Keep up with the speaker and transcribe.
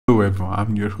Hello everyone,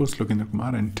 I'm your host Lokendra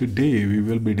Kumar, and today we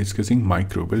will be discussing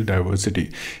microbial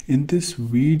diversity. In this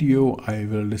video, I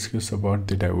will discuss about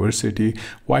the diversity,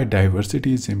 why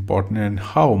diversity is important, and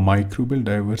how microbial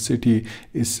diversity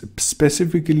is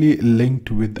specifically linked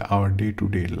with our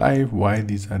day-to-day life, why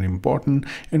these are important,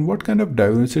 and what kind of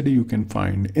diversity you can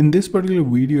find. In this particular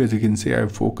video, as you can see, I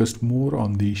focused more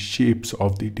on the shapes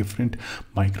of the different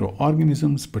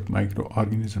microorganisms, but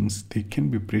microorganisms, they can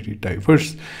be pretty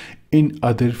diverse in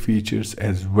other features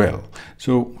as well.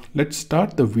 So let's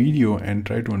start the video and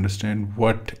try to understand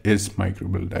what is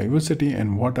microbial diversity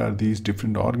and what are these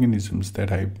different organisms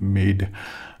that I've made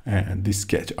this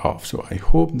sketch of. So I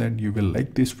hope that you will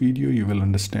like this video, you will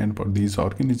understand about these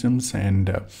organisms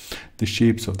and the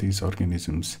shapes of these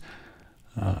organisms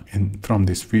from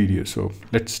this video. So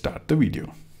let's start the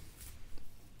video.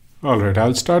 Alright,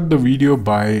 I'll start the video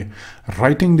by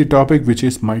writing the topic, which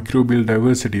is microbial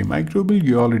diversity. Microbial,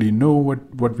 you already know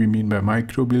what we mean by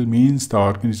microbial. Means the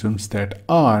organisms that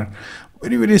are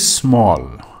very, very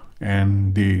small,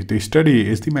 and the study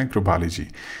is the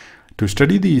microbiology. To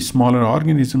study the smaller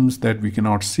organisms that we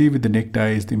cannot see with the naked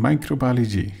eye is the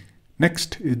microbiology.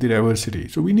 Next is the diversity.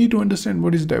 So we need to understand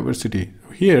what is diversity.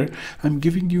 Here I'm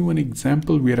giving you an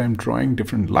example where I'm drawing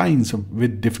different lines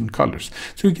with different colors.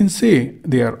 So you can say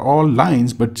they are all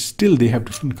lines, but still they have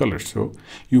different colors. So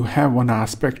you have one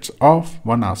aspect of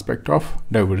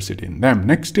diversity in them.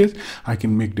 Next is I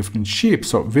can make different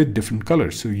shapes with different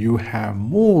colors. So you have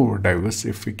more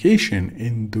diversification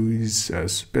in these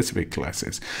specific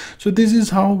classes. So this is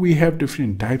how we have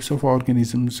different types of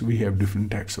organisms. We have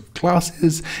different types of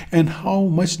classes, and how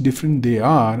much different they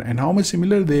are and how much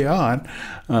similar they are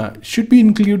should be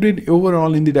included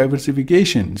overall in the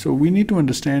diversification. So we need to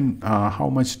understand how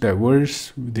much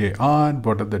diverse they are,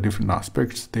 what are the different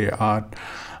aspects they are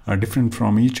different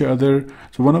from each other.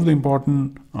 So one of the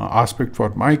important aspect for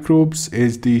microbes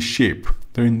is the shape.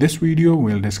 So in this video,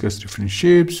 we'll discuss different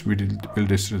shapes, we'll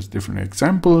discuss different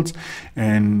examples,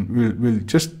 and we'll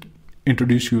just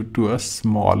introduce you to a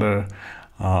smaller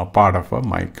part of a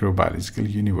microbiological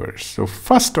universe. So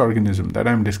first organism that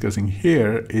I'm discussing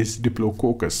here is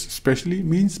Staphylococcus. Especially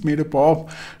means made up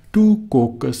of two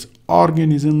coccus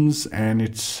organisms, and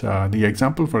it's the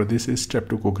example for this is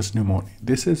Streptococcus pneumoniae.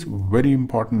 This is very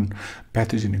important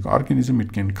pathogenic organism.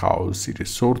 It can cause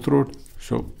serious sore throat.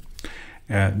 So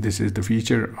this is the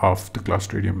feature of the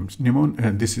Clostridium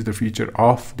pneumoniae. This is the feature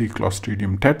of the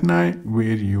Clostridium tetani, where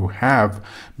you have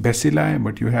bacilli,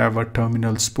 but you have a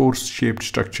terminal spore-shaped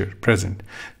structure present.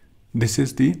 This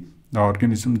is the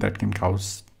organism that can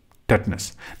cause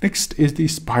tetanus. Next is the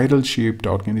spiral-shaped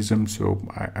organism. So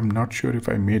I'm not sure if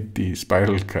I made the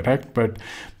spiral correct, but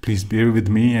please bear with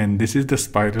me. And this is the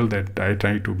spiral that I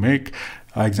try to make.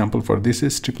 Example for this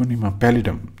is Treponema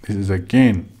pallidum. This is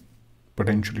again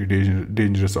potentially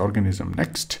dangerous organism.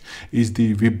 Next is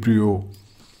the Vibrio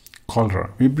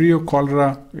cholera. Vibrio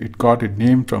cholera, it got its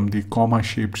name from the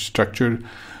comma-shaped structure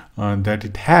that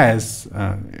it has.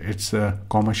 It's a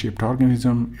comma-shaped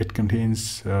organism. It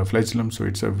contains flagellum, so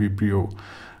it's a Vibrio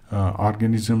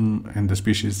organism, and the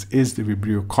species is the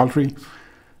Vibrio cholerae.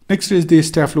 Next is the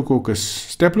Staphylococcus.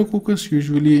 Staphylococcus,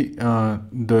 usually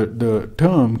the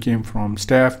term came from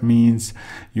staph, means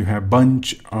you have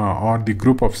bunch or the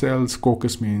group of cells.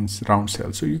 Coccus means round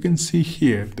cells. So you can see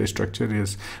here the structure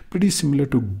is pretty similar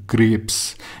to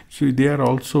grapes. So they are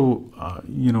also,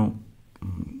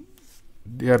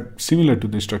 they are similar to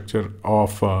the structure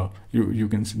of, you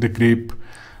can see the grape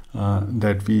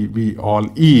that we all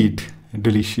eat,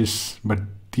 delicious, but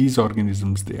these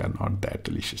organisms, they are not that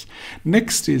delicious.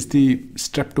 Next is the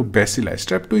Streptobacilli.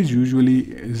 Strepto is usually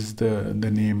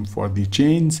the name for the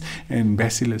chains, and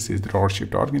bacillus is the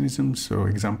rod-shaped organism. So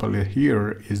example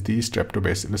here is the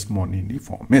Streptobacillus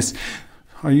moniniformis.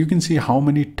 You can see how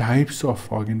many types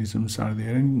of organisms are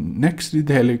there. And next is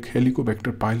the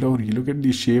Helicobacter pylori. Look at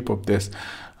the shape of this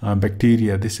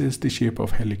bacteria. This is the shape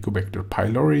of Helicobacter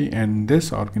pylori, and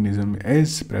this organism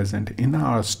is present in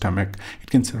our stomach.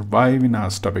 It can survive in our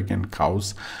stomach and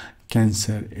cause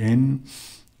cancer in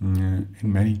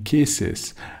many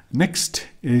cases. Next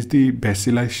is the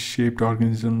bacilli-shaped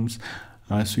organisms.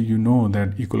 So you know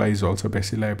that E. coli is also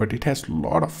bacilli, but it has a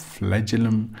lot of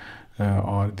flagellum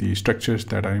or the structures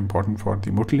that are important for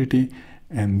the motility.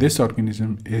 And this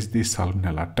organism is the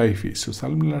Salmonella typhi. So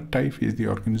Salmonella typhi is the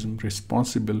organism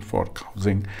responsible for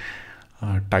causing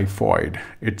typhoid.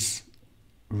 It's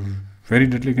very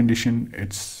deadly condition.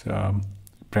 It's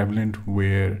prevalent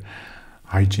where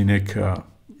hygienic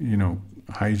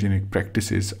hygienic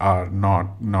practices are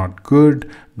not good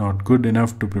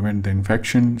enough to prevent the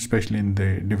infection, especially in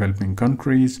the developing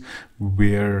countries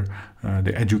where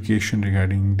the education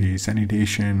regarding the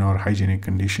sanitation or hygienic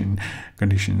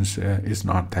conditions is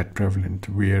not that prevalent,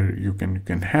 where you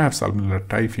can have Salmonella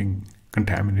typhi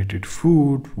contaminated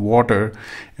food, water,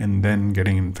 and then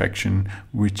getting infection,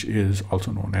 which is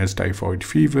also known as typhoid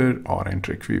fever or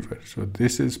enteric fever. So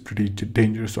this is pretty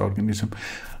dangerous organism.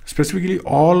 Specifically,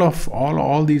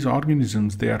 all these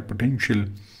organisms, they are potential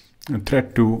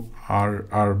threat to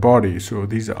our body. So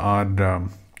these are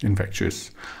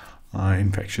infectious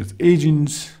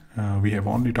agents. We have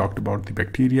only talked about the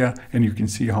bacteria, and you can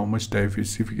see how much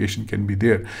diversification can be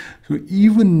there. So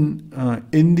even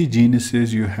in the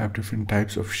genuses, you have different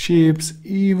types of shapes.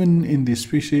 Even in the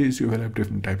species, you will have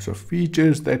different types of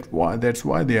features. That's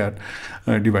why they are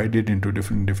divided into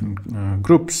different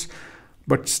groups.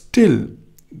 But still,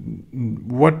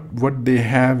 what they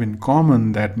have in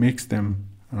common that makes them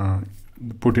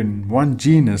put in one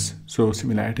genus, so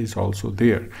similarity is also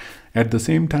there. At the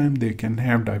same time, they can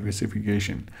have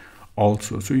diversification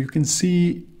also. So you can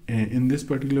see in this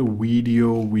particular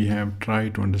video, we have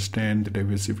tried to understand the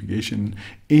diversification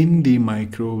in the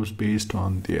microbes based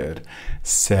on their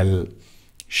cell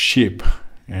shape,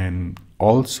 and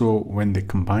also when they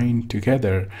combine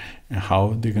together,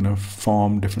 how they're going to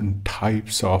form different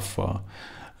types of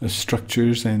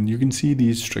structures. And you can see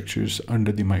these structures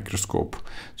under the microscope.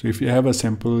 So if you have a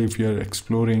sample, if you're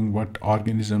exploring what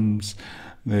organisms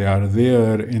they are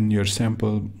there in your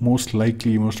sample, most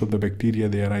likely most of the bacteria,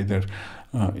 they are either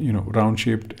round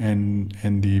shaped and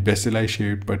the bacilli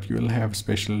shaped, but you will have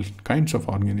special kinds of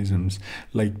organisms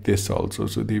like this also.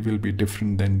 So they will be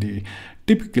different than the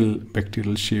typical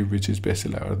bacterial shape, which is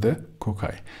bacilli or the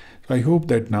cocci. So I hope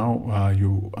that now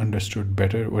you understood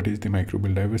better what is the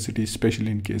microbial diversity, especially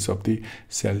in case of the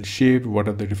cell shape, what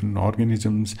are the different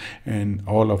organisms, and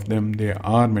all of them, they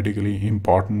are medically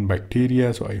important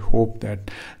bacteria. So I hope that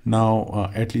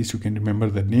now at least you can remember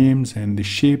the names and the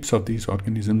shapes of these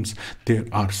organisms. There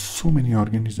are so many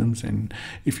organisms, and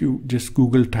if you just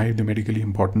Google type the medically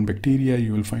important bacteria,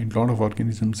 you will find a lot of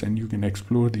organisms and you can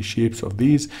explore the shapes of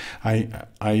these. I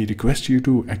request you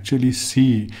to actually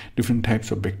see different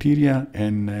types of bacteria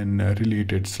and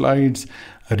related slides,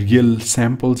 real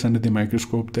samples under the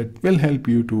microscope, that will help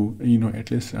you to at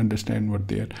least understand what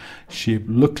their shape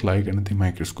look like under the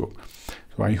microscope.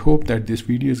 So I hope that this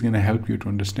video is going to help you to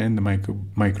understand the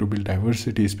microbial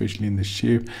diversity, especially in the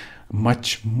shape,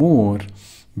 much more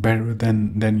better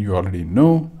than you already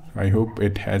know. I hope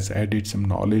it has added some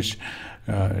knowledge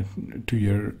to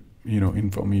your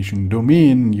information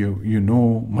domain. You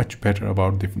know much better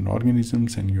about different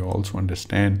organisms, and you also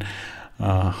understand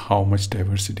how much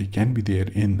diversity can be there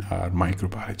in our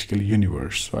microbiological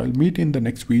universe. So I'll meet in the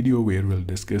next video where we'll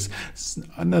discuss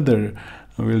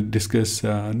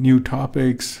new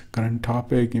topics, current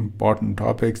topic, important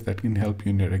topics that can help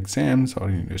you in your exams or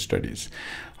in your studies.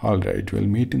 All right, we'll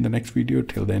meet in the next video.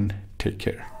 Till then, take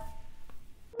care.